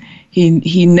times,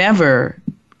 he never,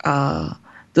 the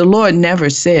Lord never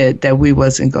said that we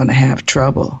wasn't going to have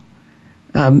trouble.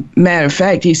 Matter of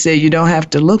fact, he said you don't have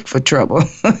to look for trouble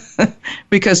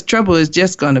because trouble is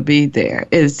just going to be there.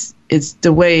 It's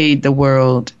the way the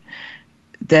world,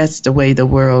 that's the way the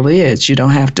world is. You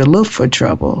don't have to look for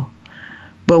trouble.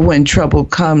 But when trouble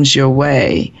comes your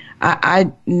way,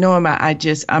 Norma, I'm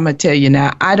going to tell you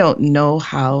now, I don't know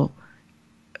how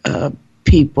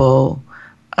people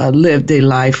live their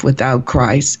life without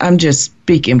Christ. I'm just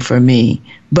speaking for me.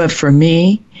 But for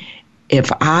me,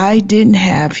 if I didn't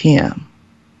have him,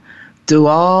 through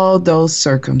all those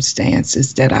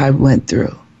circumstances that I went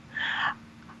through,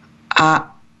 I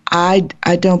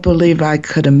don't believe I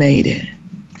could have made it.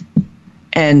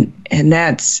 And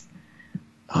that's,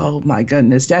 oh my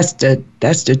goodness, that's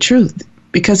the truth,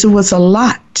 because it was a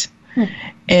lot.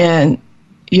 And,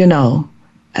 you know,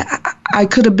 I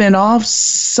could have been off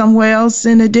somewhere else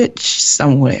in a ditch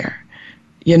somewhere,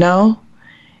 you know,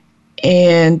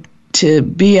 and to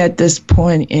be at this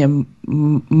point in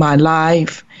my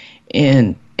life,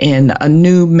 in a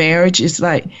new marriage, it's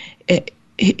like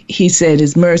he said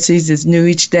his mercies is new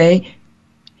each day.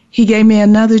 He gave me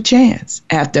another chance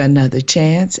after another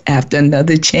chance after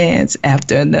another chance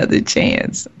after another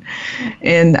chance.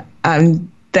 And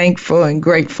I'm thankful and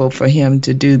grateful for him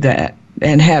to do that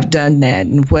and have done that,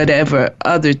 and whatever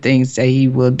other things that he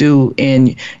will do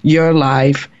in your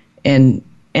life and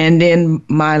in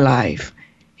my life.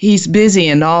 He's busy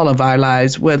in all of our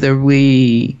lives, whether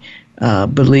we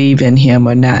believe in him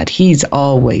or not. He's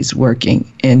always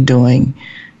working and doing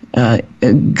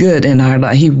good in our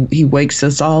life. He wakes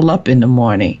us all up in the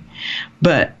morning.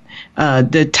 But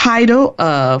the title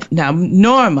of, now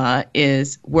Norma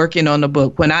is working on a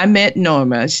book. When I met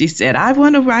Norma, she said, I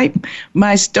want to write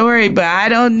my story, but I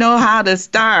don't know how to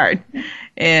start.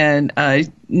 And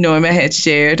Norma had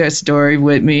shared her story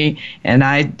with me, and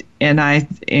I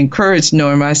encouraged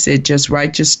Norma. I said, just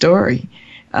write your story.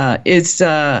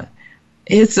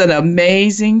 It's an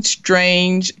amazing,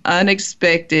 strange,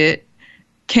 unexpected,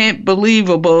 can't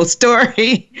believable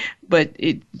story, but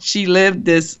she lived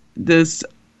this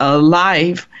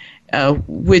life,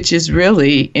 which is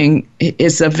really,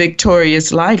 it's a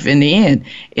victorious life in the end.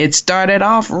 It started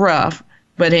off rough,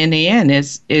 but in the end,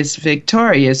 it's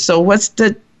victorious. So what's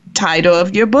the title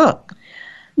of your book?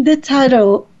 The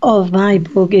title of my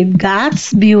book is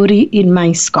God's Beauty in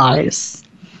My Scars.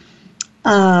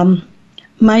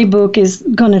 My book is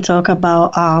going to talk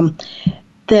about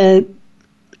the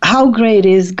how great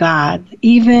is God,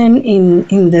 even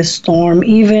in the storm,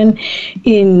 even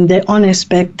in the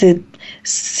unexpected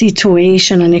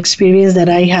situation and experience that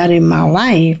I had in my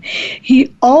life.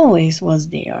 He always was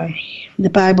there. The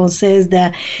Bible says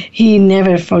that he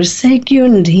never forsake you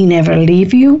and he never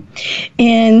leave you.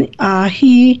 And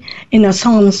he, in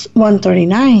Psalms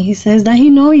 139, he says that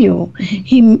he know you.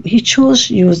 He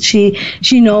chose you.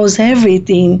 She knows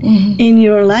everything in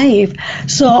your life.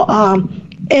 So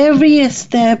every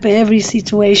step, every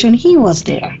situation, he was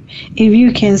there. If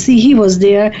you can see, he was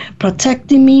there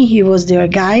protecting me. He was there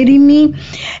guiding me.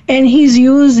 And he's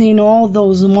using all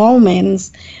those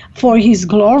moments for his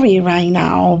glory right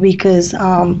now, because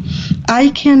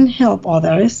I can help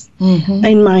others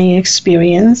in my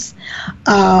experience,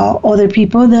 other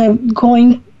people that are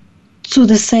going to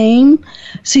the same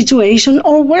situation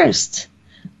or worse,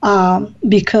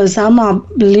 because I'm a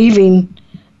living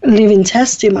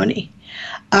testimony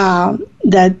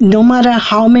that no matter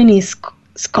how many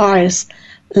scars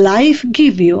life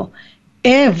give you,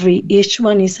 each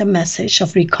one is a message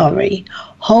of recovery,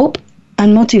 hope,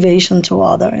 and motivation to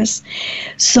others.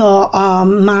 So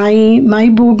my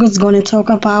book is going to talk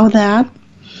about that,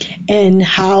 and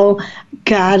how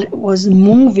God was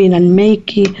moving and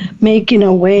making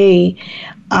a way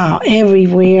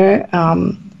everywhere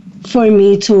for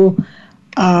me to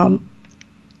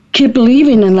keep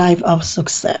living a life of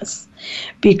success.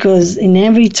 Because in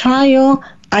every trial,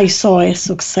 I saw a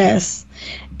success.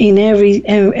 In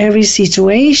every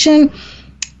situation,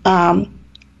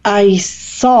 I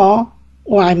saw,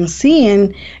 or I'm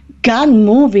seeing, God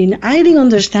moving. I didn't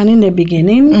understand in the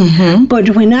beginning, but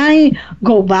when I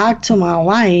go back to my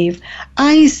life,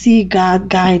 I see God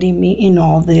guiding me in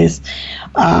all these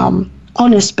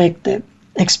unexpected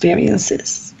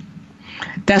experiences.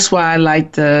 That's why I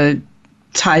like the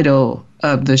title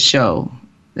of the show,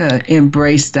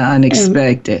 Embrace the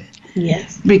Unexpected.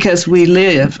 Yes. Because we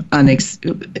live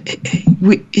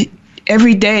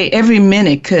every day, every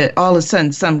minute could, all of a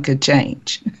sudden, something could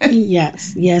change.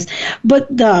 Yes. But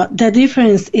the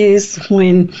difference is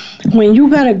when you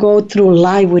got to go through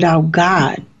life without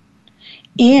God,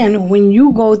 and when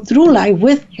you go through life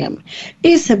with him,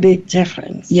 it's a big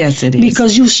difference. Yes, it is.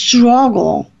 Because you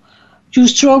struggle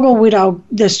without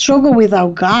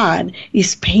God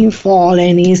is painful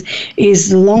and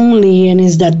is lonely and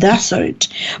is the desert.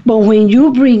 But when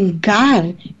you bring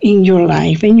God in your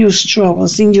life, in your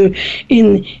struggles, in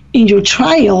your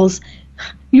trials,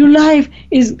 your life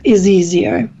is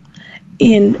easier.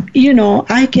 And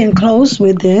I can close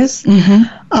with this.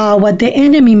 What the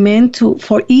enemy meant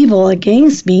for evil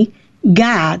against me,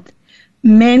 God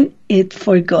meant it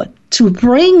for good, to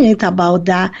bring it about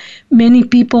that many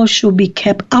people should be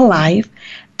kept alive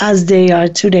as they are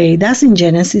today. That's in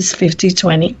Genesis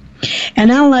 50:20.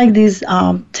 And I like this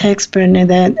text,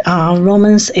 Bernadette,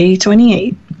 Romans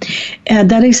 8:28,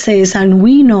 that it says, and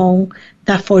we know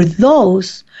that for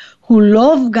those who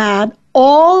love God,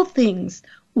 all things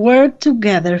work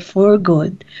together for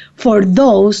good, for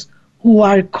those who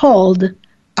are called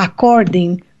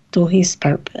according to his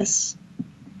purpose.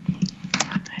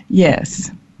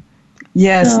 Yes.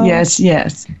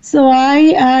 So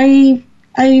I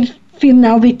feel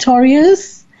now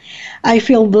victorious. I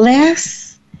feel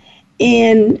blessed,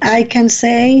 and I can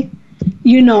say,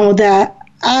 that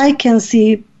I can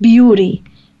see beauty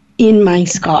in my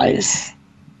scars.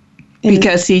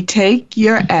 Because he take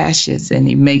your ashes and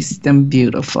he makes them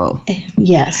beautiful.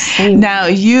 Yes. Now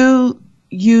you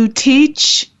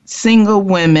teach single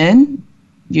women.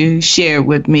 You shared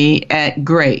with me at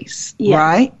Grace,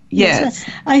 right? Yes.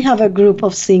 I have a group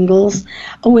of singles,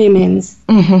 women,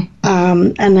 and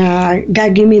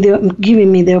God giving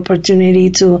me the opportunity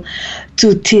to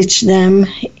teach them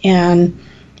and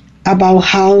about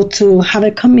how to have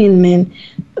a commitment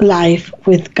life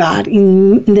with God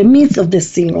in the midst of the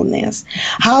singleness,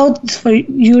 how for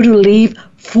you to live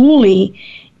fully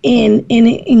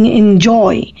in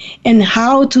joy, and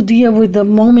how to deal with the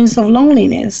moments of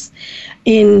loneliness.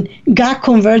 And God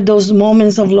convert those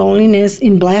moments of loneliness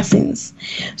in blessings.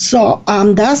 So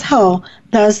that's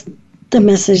the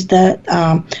message that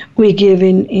we give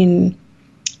in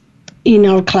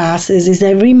our classes. Is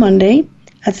every Monday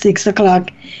at 6:00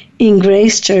 in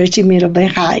Grace Church in Middle Bay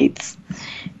Heights,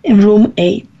 in room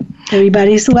 8.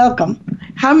 Everybody's welcome.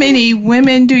 How many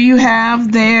women do you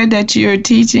have there that you're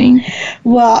teaching?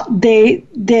 Well, they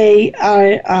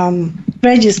are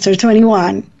registered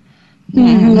 21.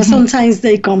 Sometimes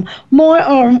they come more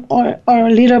or a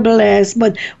little bit less,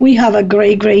 but we have a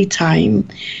great time.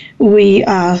 We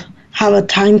have a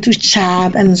time to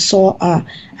chat and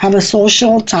have a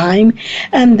social time,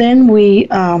 and then we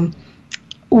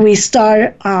we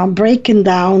start breaking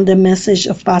down the message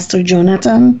of Pastor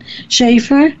Jonathan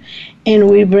Schaefer, and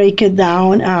we break it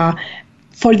down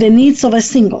for the needs of a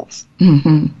singles.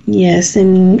 Mm-hmm. Yes,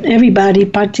 and everybody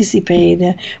participate.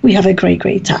 We have a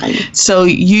great time. So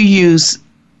you use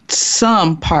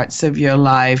some parts of your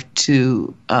life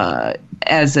to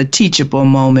as a teachable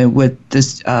moment with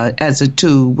this, as a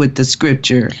tool with the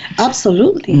scripture.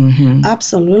 Absolutely, Mm-hmm.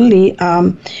 absolutely.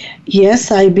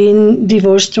 Yes, I've been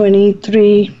divorced 38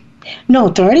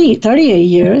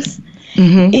 years,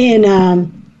 Mm-hmm.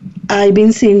 and I've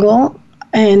been single,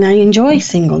 and I enjoy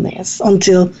singleness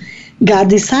until God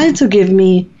decided to give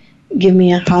me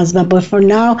a husband. But for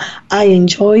now, I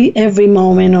enjoy every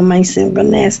moment of my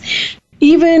singleness,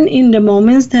 even in the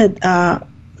moments that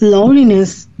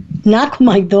loneliness knock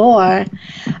my door.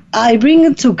 I bring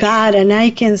it to God, and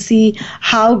I can see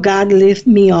how God lifts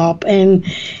me up, and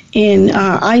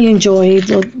I enjoy it.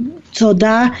 So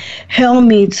that helped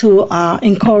me to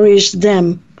encourage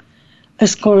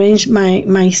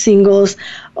my singles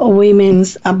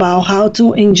women's about how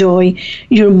to enjoy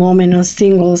your moment of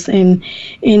singles and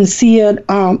see it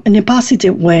in a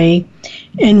positive way,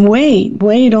 and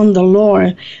wait on the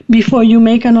Lord before you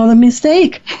make another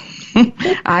mistake.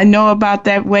 I know about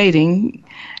that waiting,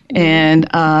 and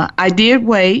I did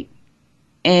wait,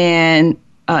 and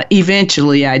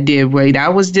eventually I did wait. I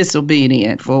was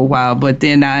disobedient for a while, but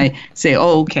then I say,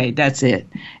 oh, okay, that's it.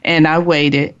 And I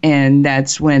waited, and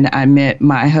that's when I met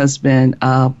my husband,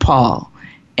 Paul.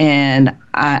 And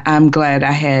I'm glad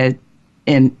I had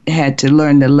to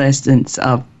learn the lessons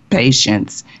of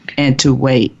patience and to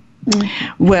wait.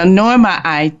 Mm-hmm. Well, Norma,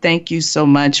 I thank you so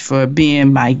much for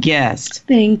being my guest.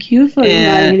 Thank you for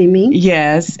inviting me.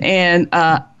 Yes, and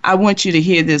I want you to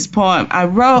hear this poem. I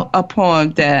wrote a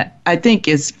poem that I think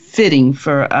is fitting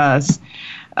for us.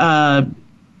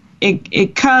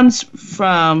 It comes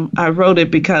from, I wrote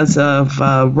it because of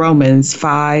Romans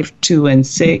 5:2 and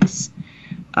 6.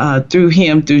 Through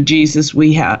him, through Jesus,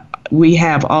 we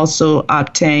have also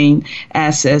obtained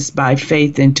access by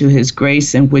faith into his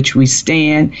grace, in which we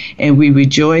stand, and we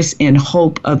rejoice in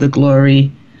hope of the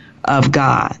glory of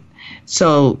God.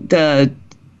 So the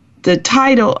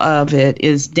title of it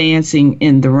is Dancing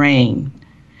in the Rain.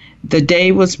 The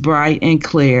day was bright and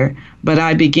clear, but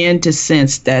I began to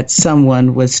sense that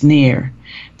someone was near.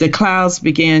 The clouds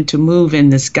began to move in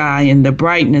the sky, and the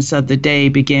brightness of the day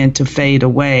began to fade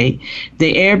away.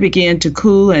 The air began to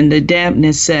cool, and the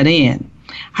dampness set in.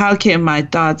 How can my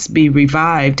thoughts be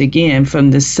revived again from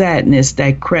the sadness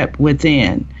that crept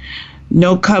within?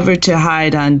 No cover to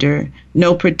hide under,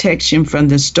 no protection from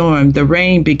the storm. The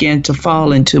rain began to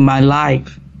fall into my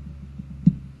life.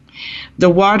 The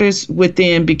waters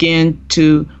within began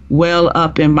to well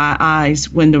up in my eyes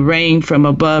when the rain from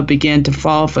above began to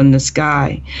fall from the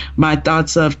sky. My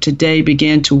thoughts of today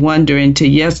began to wander into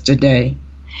yesterday,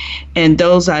 and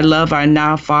those I love are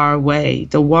now far away.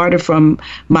 The water from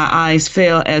my eyes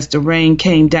fell as the rain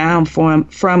came down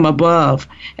from above.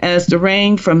 As the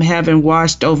rain from heaven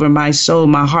washed over my soul,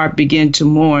 my heart began to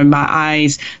mourn. My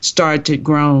eyes started to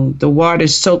groan. The water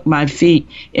soaked my feet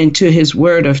into his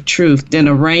word of truth. Then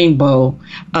a rainbow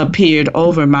appeared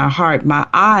over my heart. My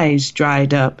eyes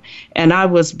dried up, and I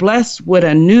was blessed with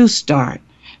a new start.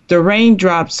 The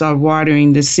raindrops are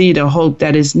watering the seed of hope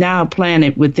that is now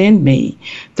planted within me.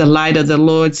 The light of the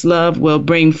Lord's love will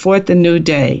bring forth a new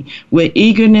day. With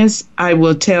eagerness, I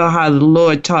will tell how the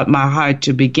Lord taught my heart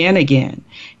to begin again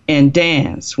and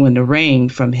dance when the rain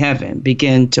from heaven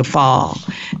began to fall.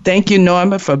 Thank you,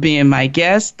 Norma, for being my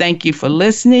guest. Thank you for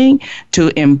listening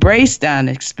to Embrace the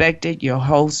Unexpected. Your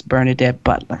host, Bernadette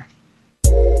Butler.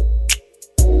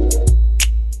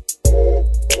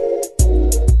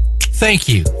 Thank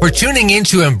you for tuning in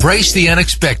to Embrace the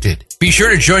Unexpected. Be sure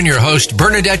to join your host,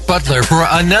 Bernadette Butler, for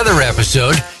another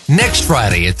episode next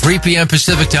Friday at 3 p.m.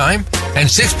 Pacific Time and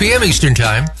 6 p.m. Eastern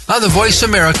Time on the Voice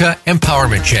America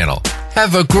Empowerment Channel.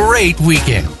 Have a great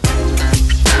weekend.